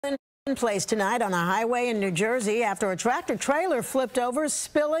In place tonight on a highway in New Jersey after a tractor trailer flipped over,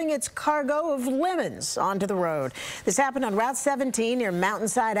 spilling its cargo of lemons onto the road. This happened on Route 17 near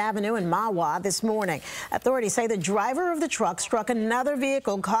Mountainside Avenue in Mahwah this morning. Authorities say the driver of the truck struck another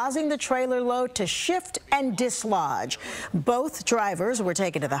vehicle, causing the trailer load to shift and dislodge. Both drivers were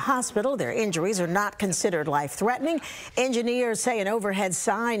taken to the hospital. Their injuries are not considered life-threatening. Engineers say an overhead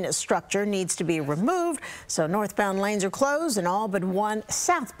sign structure needs to be removed, so northbound lanes are closed and all but one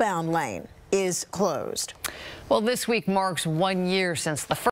southbound lane is closed. Well, this week marks 1 year since the first